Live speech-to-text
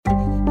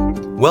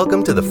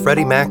Welcome to the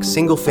Freddie Mac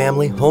Single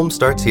Family Home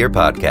Starts Here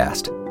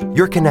podcast,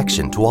 your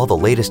connection to all the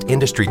latest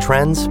industry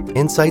trends,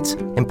 insights,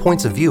 and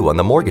points of view on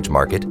the mortgage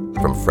market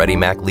from Freddie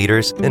Mac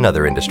leaders and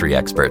other industry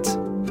experts.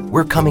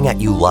 We're coming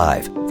at you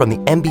live from the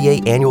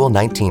MBA Annual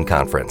 19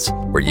 Conference,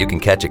 where you can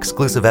catch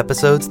exclusive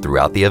episodes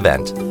throughout the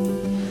event.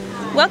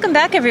 Welcome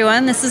back,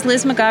 everyone. This is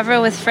Liz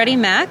McGavra with Freddie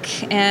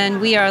Mac, and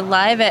we are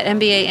live at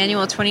MBA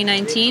Annual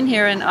 2019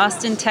 here in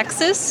Austin,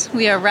 Texas.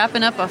 We are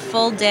wrapping up a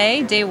full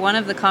day one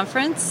of the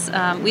conference.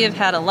 We have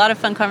had a lot of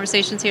fun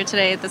conversations here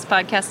today at this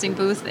podcasting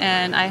booth,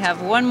 and I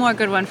have one more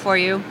good one for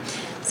you.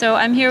 So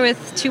I'm here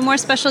with two more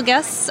special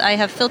guests. I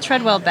have Phil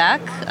Treadwell back.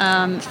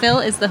 Phil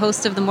is the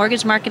host of the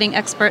Mortgage Marketing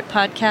Expert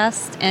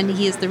podcast, and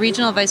he is the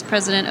Regional Vice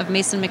President of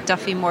Mason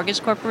McDuffie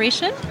Mortgage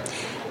Corporation.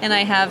 And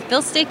I have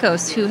Bill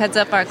Stakos, who heads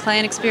up our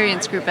client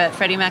experience group at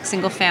Freddie Mac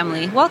Single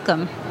Family.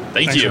 Welcome.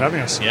 Thanks for having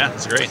us. Yeah,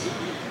 it's great.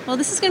 Well,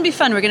 this is going to be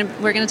fun. We're going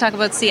to talk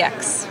about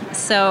CX.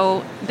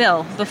 So,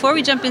 Bill, before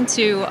we jump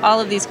into all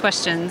of these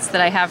questions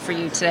that I have for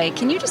you today,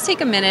 can you just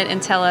take a minute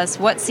and tell us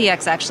what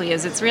CX actually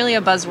is? It's really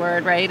a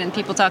buzzword, right? And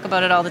people talk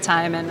about it all the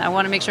time, and I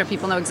want to make sure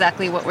people know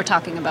exactly what we're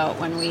talking about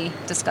when we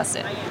discuss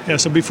it. Yeah,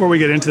 so before we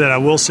get into that, I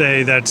will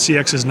say that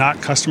CX is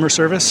not customer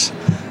service.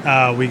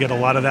 We get a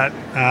lot of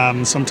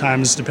that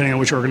sometimes, depending on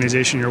which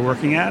organization you're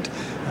working at.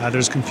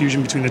 There's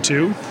confusion between the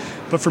two.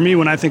 But for me,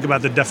 when I think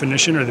about the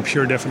definition or the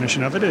pure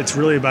definition of it, it's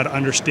really about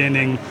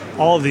understanding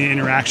all of the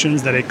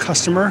interactions that a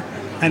customer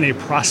and a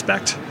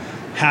prospect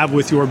have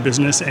with your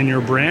business and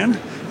your brand,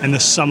 and the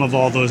sum of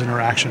all those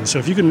interactions. So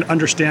if you can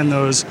understand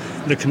those,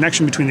 the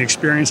connection between the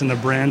experience and the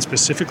brand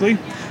specifically,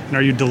 and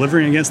are you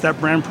delivering against that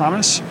brand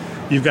promise,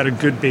 you've got a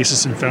good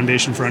basis and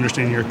foundation for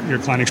understanding your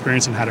client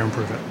experience and how to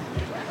improve it.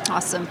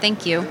 Awesome.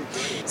 Thank you.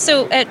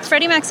 So at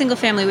Freddie Mac Single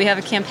Family, we have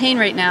a campaign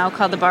right now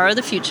called the Borrow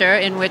the Future,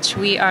 in which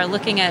we are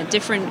looking at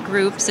different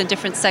groups and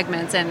different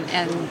segments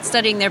and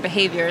studying their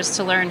behaviors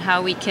to learn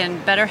how we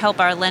can better help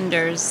our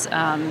lenders,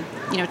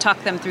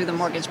 talk them through the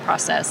mortgage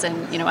process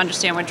and,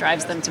 understand what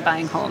drives them to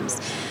buying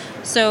homes.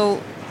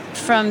 So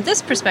from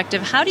this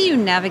perspective, how do you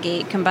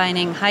navigate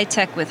combining high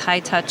tech with high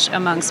touch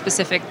among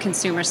specific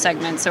consumer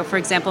segments? So, for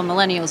example,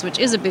 millennials, which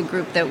is a big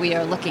group that we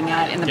are looking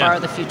at in the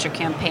Borrow the Future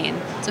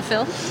campaign. So,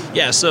 Phil?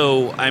 Yeah,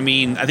 so, I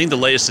think the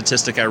latest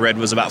statistic I read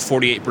was about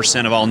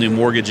 48% of all new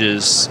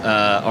mortgages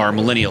are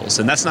millennials.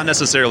 And that's not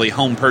necessarily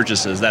home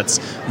purchases,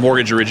 that's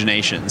mortgage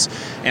originations.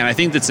 And I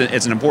think it's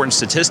an important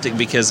statistic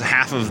because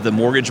half of the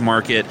mortgage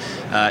market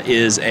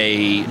is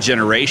a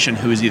generation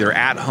who is either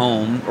at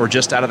home or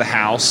just out of the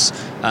house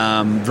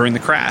during the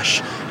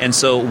crash. And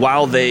so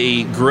while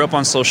they grew up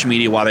on social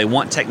media, while they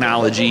want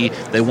technology,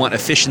 they want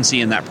efficiency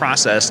in that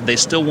process, they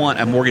still want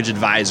a mortgage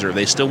advisor.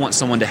 They still want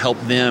someone to help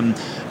them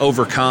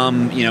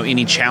overcome,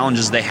 any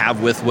challenges they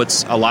have with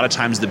what's a lot of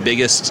times the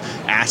biggest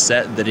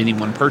asset that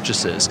anyone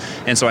purchases.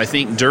 And so I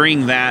think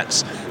during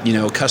that,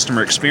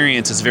 customer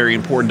experience, it's very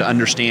important to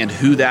understand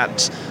who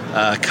that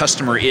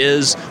customer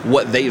is,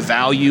 what they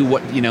value,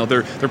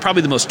 they're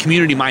probably the most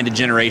community-minded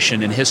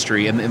generation in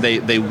history, and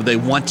they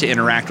want to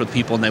interact with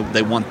people, and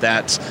they want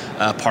that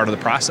part of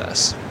the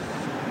process.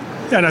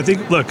 Yeah, and I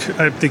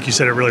think you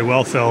said it really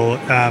well, Phil.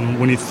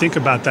 When you think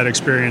about that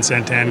experience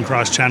end-to-end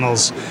cross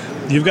channels,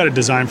 you've got to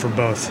design for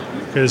both,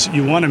 because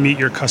you want to meet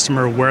your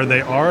customer where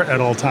they are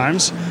at all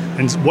times.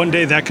 And one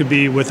day that could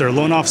be with their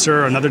loan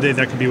officer, another day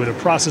that could be with a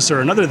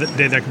processor, another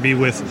day that could be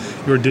with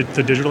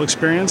the digital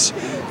experience.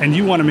 And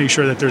you want to make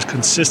sure that there's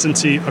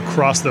consistency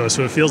across those.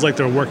 So it feels like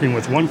they're working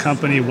with one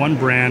company, one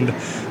brand,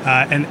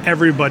 and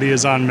everybody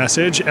is on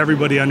message.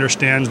 Everybody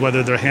understands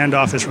whether their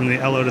handoff is from the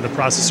LO to the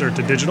processor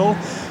to digital,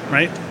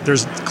 right?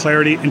 There's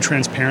clarity and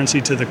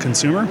transparency to the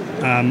consumer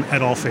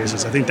at all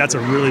phases. I think that's a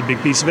really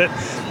big piece of it.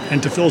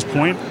 And to Phil's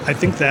point, I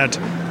think that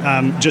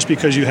just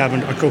because you have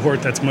a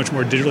cohort that's much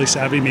more digitally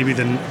savvy maybe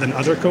than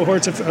other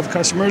cohorts of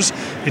customers,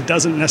 it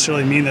doesn't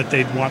necessarily mean that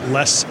they'd want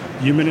less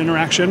human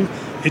interaction.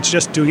 It's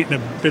just doing it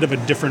in a bit of a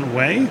different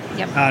way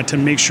to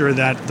make sure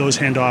that those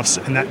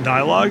handoffs and that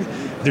dialogue,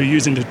 they're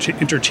used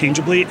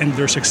interchangeably and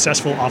they're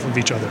successful off of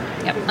each other.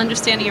 Yep,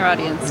 understanding your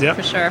audience,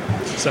 for sure.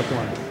 Step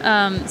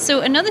one.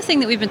 So another thing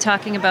that we've been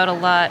talking about a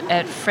lot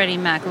at Freddie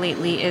Mac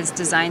lately is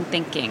design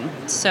thinking.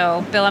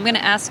 So, Bill, I'm going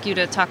to ask you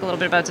to talk a little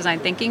bit about design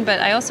thinking,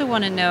 but I also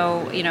want to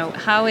know,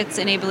 how it's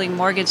enabling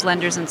mortgage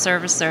lenders and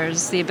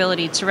servicers the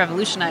ability to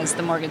revolutionize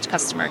the mortgage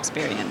customer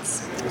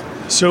experience.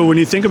 So when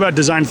you think about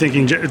design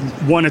thinking,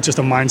 one, it's just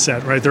a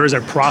mindset, right? There is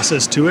a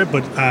process to it,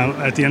 but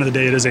at the end of the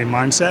day, it is a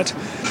mindset.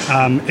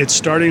 It's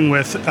starting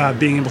with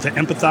being able to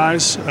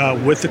empathize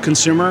with the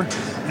consumer.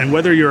 And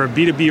whether you're a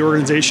B2B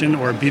organization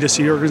or a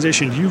B2C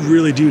organization, you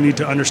really do need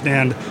to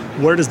understand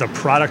where does the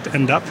product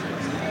end up,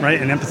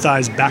 right? And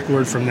empathize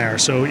backward from there.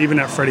 So even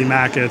at Freddie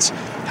Mac, it's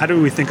how do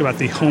we think about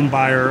the home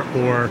buyer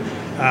or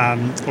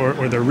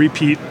the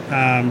repeat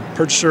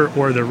purchaser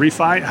or the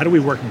refi? How do we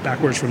work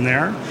backwards from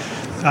there?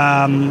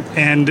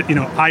 And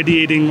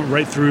ideating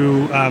right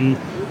through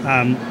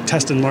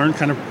test and learn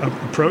kind of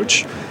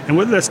approach. And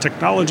whether that's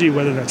technology,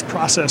 whether that's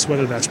process,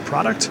 whether that's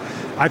product,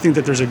 I think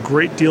that there's a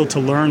great deal to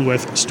learn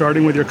with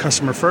starting with your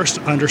customer first,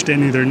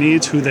 understanding their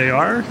needs, who they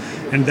are,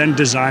 and then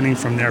designing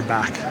from their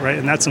back, right?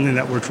 And that's something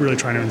that we're really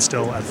trying to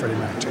instill at Freddie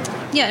Mac too.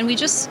 Yeah, and we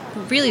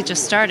really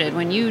just started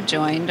when you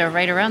joined, or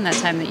right around that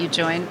time that you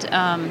joined,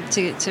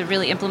 to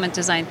really implement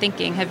design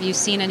thinking. Have you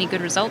seen any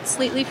good results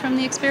lately from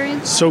the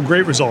experience? So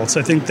great results.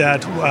 I think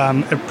that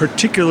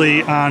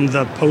particularly on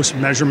the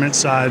post-measurement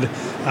side,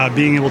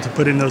 being able to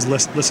put in those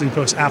listening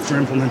posts after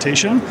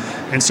implementation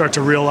and start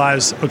to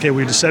realize, okay,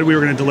 we just said we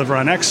were going to deliver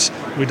on X,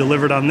 we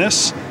delivered on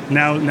this.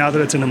 Now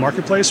that it's in the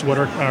marketplace, what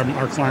are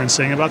our clients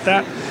saying about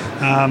that?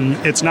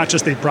 It's not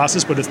just the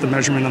process, but it's the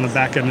measurement on the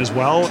back end as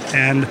well.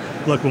 And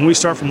look, when we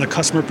start from the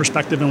customer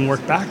perspective and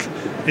work back,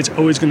 it's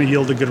always going to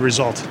yield a good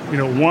result.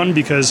 One,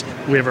 because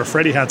we have our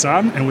Freddie hats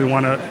on and we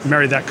want to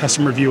marry that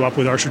customer view up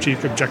with our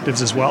strategic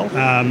objectives as well.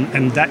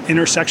 And that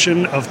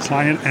intersection of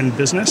client and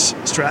business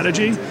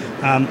strategy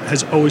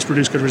has always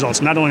produced good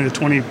results. Not only the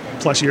 20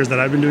 plus years that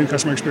I've been doing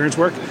customer experience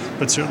work,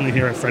 but certainly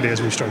here at Freddie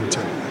as we started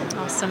too.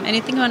 Awesome.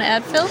 Anything you want to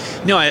add, Phil?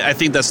 No, I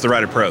think that's the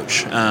right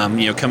approach.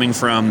 Coming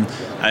from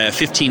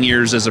 15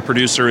 years as a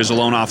producer, as a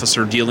loan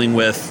officer, dealing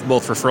with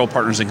both referral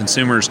partners and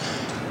consumers,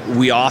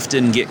 we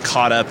often get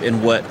caught up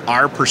in what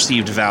our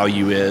perceived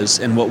value is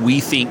and what we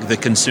think the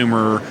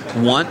consumer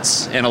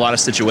wants in a lot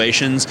of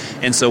situations.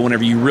 And so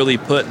whenever you really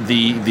put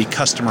the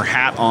customer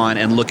hat on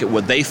and look at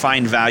what they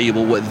find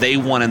valuable, what they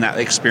want in that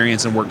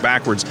experience and work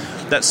backwards,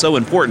 that's so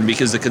important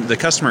because the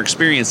customer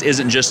experience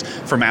isn't just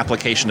from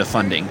application to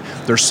funding.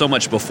 There's so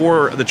much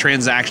before the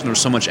transaction,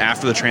 there's so much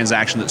after the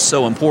transaction that's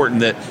so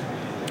important that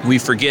we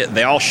forget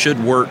they all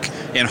should work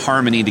in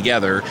harmony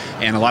together.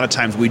 And a lot of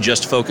times we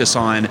just focus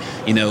on,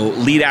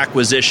 lead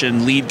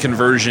acquisition, lead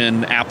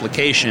conversion,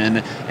 application,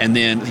 and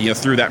then,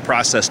 through that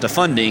process to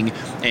funding.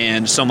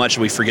 And so much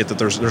we forget that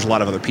there's a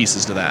lot of other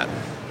pieces to that.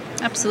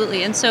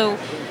 Absolutely. And so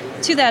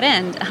to that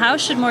end, how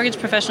should mortgage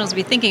professionals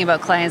be thinking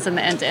about clients in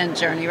the end-to-end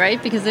journey,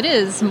 right? Because it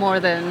is more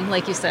than,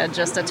 like you said,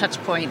 just a touch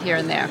point here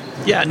and there.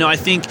 Yeah, no, I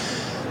think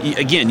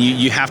again,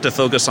 you have to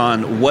focus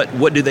on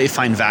what do they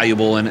find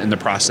valuable in the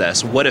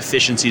process? What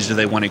efficiencies do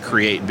they want to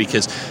create?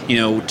 Because,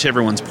 to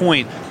everyone's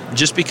point,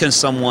 just because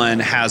someone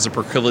has a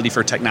proclivity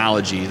for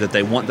technology, that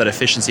they want that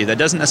efficiency, that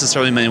doesn't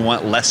necessarily mean they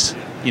want less,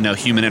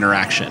 human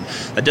interaction.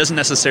 That doesn't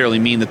necessarily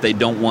mean that they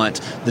don't want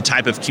the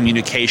type of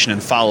communication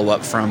and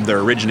follow-up from their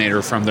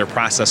originator, from their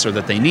processor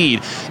that they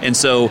need. And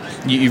so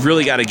you've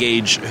really got to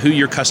gauge who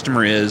your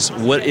customer is,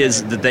 what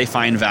is that they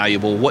find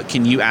valuable, what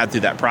can you add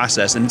through that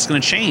process, and it's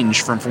going to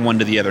change from one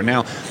to the other.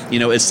 Now,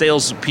 as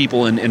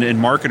salespeople and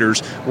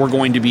marketers, we're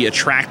going to be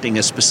attracting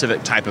a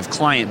specific type of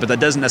client, but that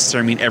doesn't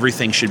necessarily mean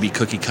everything should be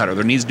cookie cutter.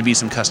 There needs to be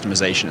some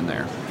customization in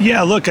there.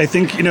 Yeah, look, I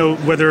think,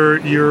 whether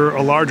you're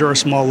a large or a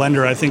small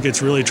lender, I think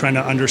it's really trying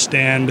to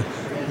understand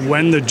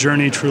when the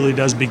journey truly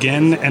does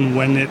begin and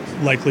when it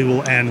likely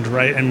will end,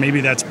 right? And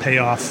maybe that's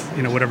payoff,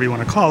 whatever you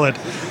want to call it.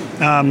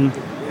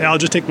 I'll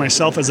just take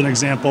myself as an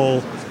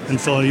example, and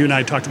Phil, you and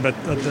I talked about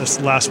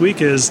this last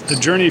week, is the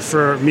journey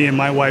for me and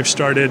my wife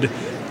started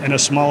in a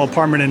small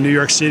apartment in New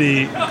York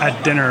City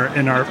at dinner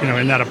in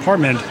in that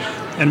apartment,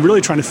 and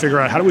really trying to figure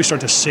out how do we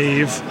start to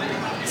save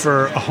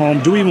for a home?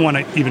 Do we even want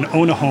to even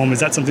own a home? Is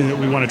that something that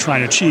we want to try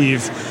and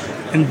achieve?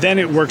 And then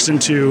it works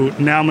into,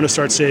 now I'm going to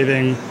start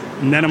saving,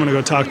 and then I'm going to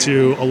go talk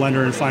to a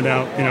lender and find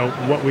out,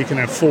 what we can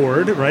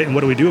afford, right? And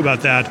what do we do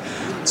about that?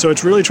 So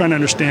it's really trying to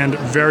understand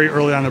very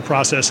early on in the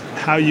process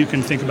how you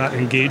can think about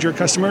engage your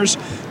customers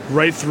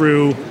right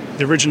through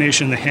the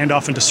origination, the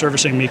handoff into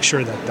servicing, make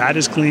sure that that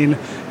is clean,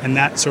 and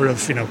that sort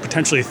of,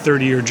 potentially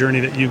 30-year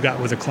journey that you've got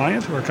with a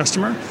client or a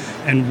customer,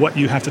 and what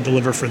you have to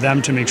deliver for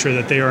them to make sure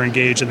that they are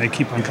engaged and they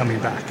keep on coming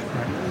back.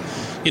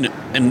 Right?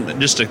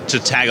 And just to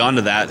tag on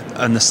to that,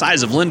 and the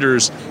size of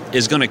lenders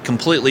is going to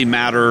completely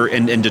matter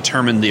and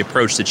determine the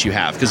approach that you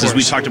have. Because as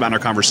we talked about in our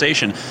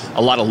conversation,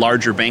 a lot of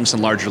larger banks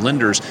and larger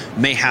lenders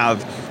may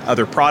have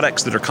other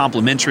products that are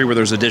complementary where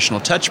there's additional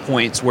touch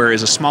points,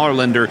 whereas a smaller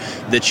lender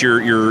that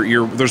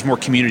there's more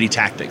community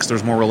tactics,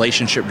 there's more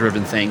relationship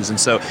driven things. And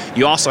so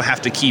you also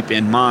have to keep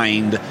in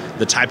mind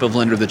the type of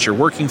lender that you're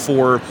working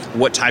for,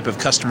 what type of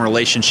customer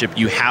relationship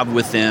you have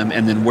with them,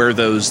 and then where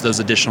those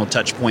additional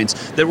touch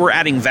points that we're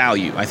adding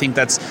value. I think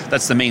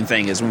that's the main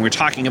thing, is when we're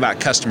talking about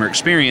customer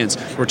experience,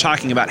 we're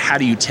talking about how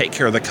do you take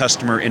care of the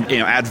customer and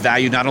add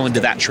value not only to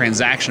that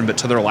transaction but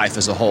to their life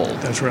as a whole.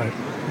 That's right.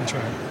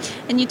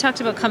 And you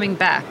talked about coming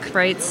back,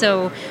 right?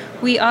 So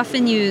we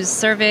often use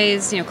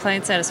surveys,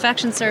 client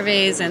satisfaction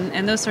surveys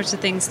and those sorts of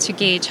things to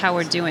gauge how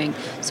we're doing.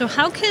 So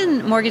how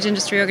can mortgage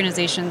industry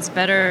organizations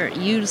better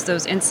use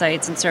those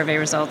insights and survey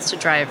results to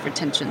drive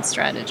retention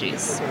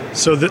strategies?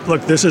 So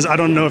look, I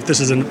don't know if this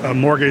is a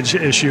mortgage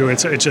issue.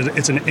 It's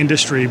an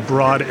industry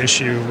broad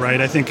issue,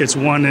 right? I think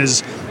one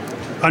is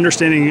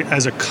understanding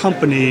as a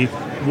company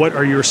what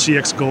are your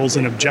CX goals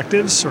and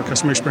objectives, or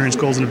customer experience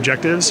goals and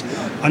objectives,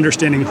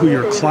 understanding who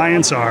your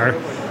clients are,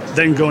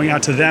 then going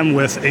out to them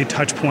with a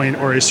touch point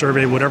or a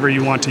survey, whatever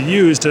you want to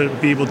use to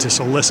be able to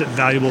solicit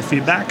valuable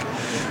feedback.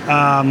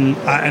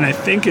 And I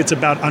think it's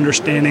about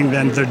understanding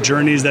then the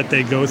journeys that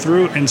they go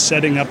through and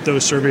setting up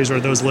those surveys or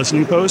those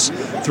listening posts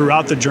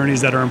throughout the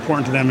journeys that are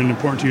important to them and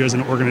important to you as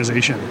an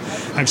organization.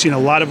 I've seen a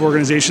lot of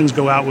organizations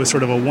go out with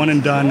sort of a one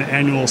and done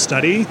annual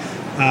study.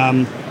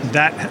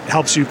 That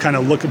helps you kind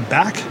of look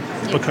back,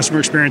 but customer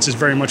experience is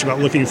very much about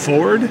looking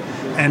forward,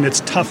 and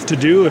it's tough to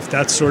do if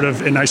that's sort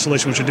of in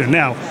isolation what you're doing.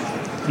 Now,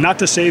 not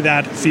to say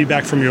that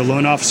feedback from your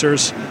loan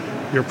officers,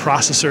 your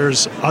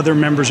processors, other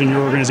members in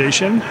your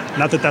organization,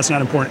 not that that's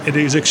not important. It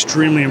is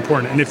extremely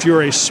important. And if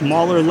you're a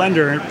smaller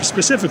lender,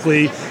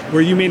 specifically,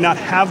 where you may not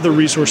have the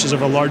resources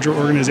of a larger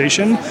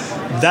organization,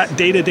 that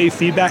day-to-day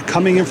feedback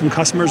coming in from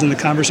customers and the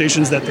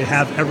conversations that they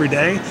have every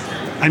day,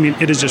 I mean,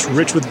 it is just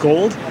rich with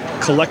gold.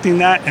 Collecting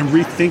that and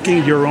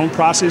rethinking your own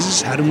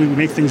processes, how do we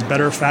make things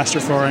better, faster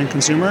for our end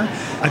consumer?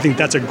 I think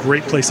that's a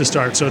great place to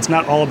start. So it's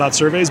not all about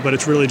surveys, but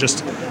it's really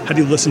just how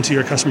do you listen to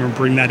your customer and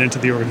bring that into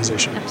the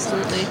organization?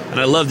 Absolutely. And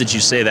I love that you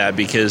say that,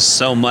 because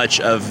so much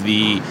of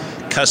the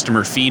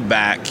customer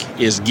feedback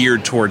is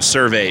geared towards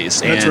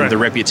surveys and the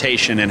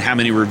reputation and how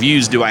many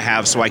reviews do I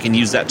have so I can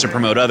use that to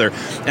promote other.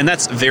 And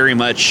that's very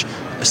much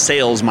a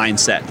sales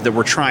mindset that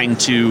we're trying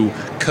to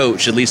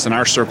coach, at least in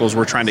our circles,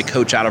 we're trying to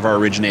coach out of our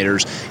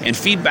originators. And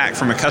feedback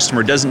from a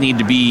customer doesn't need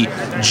to be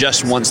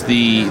just once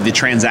the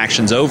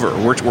transaction's over.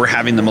 We're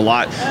having them a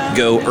lot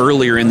go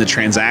earlier in the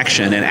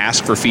transaction and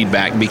ask for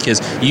feedback, because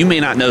you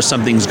may not know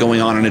something's going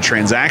on in a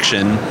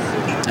transaction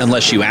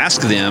unless you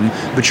ask them,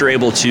 but you're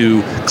able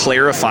to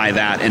clarify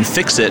that and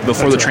fix it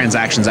before the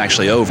transaction's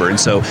actually over. And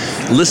so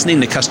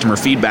listening to customer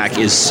feedback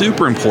is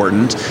super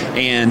important,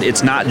 and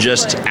it's not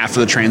just after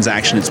the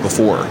transaction, it's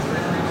before.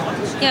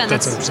 Yeah, and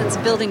that's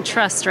building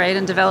trust, right,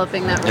 and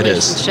developing that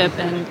relationship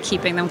and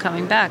keeping them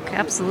coming back.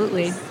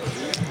 Absolutely.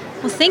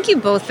 Well, thank you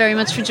both very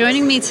much for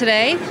joining me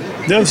today.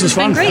 Yeah, this was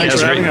fun. Great.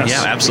 Thanks for having us.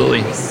 Yeah,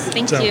 absolutely.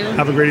 Thank you.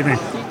 Have a great evening.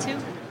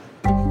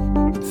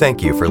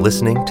 Thank you for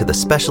listening to the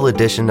special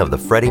edition of the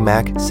Freddie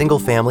Mac Single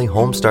Family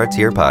Home Starts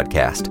Here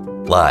podcast,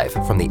 live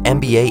from the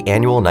MBA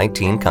Annual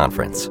 19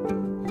 Conference.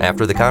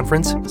 After the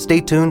conference, stay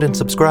tuned and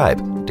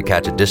subscribe to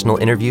catch additional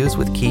interviews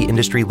with key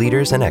industry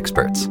leaders and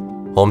experts.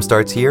 Home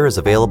Starts Here is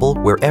available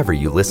wherever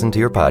you listen to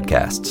your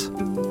podcasts.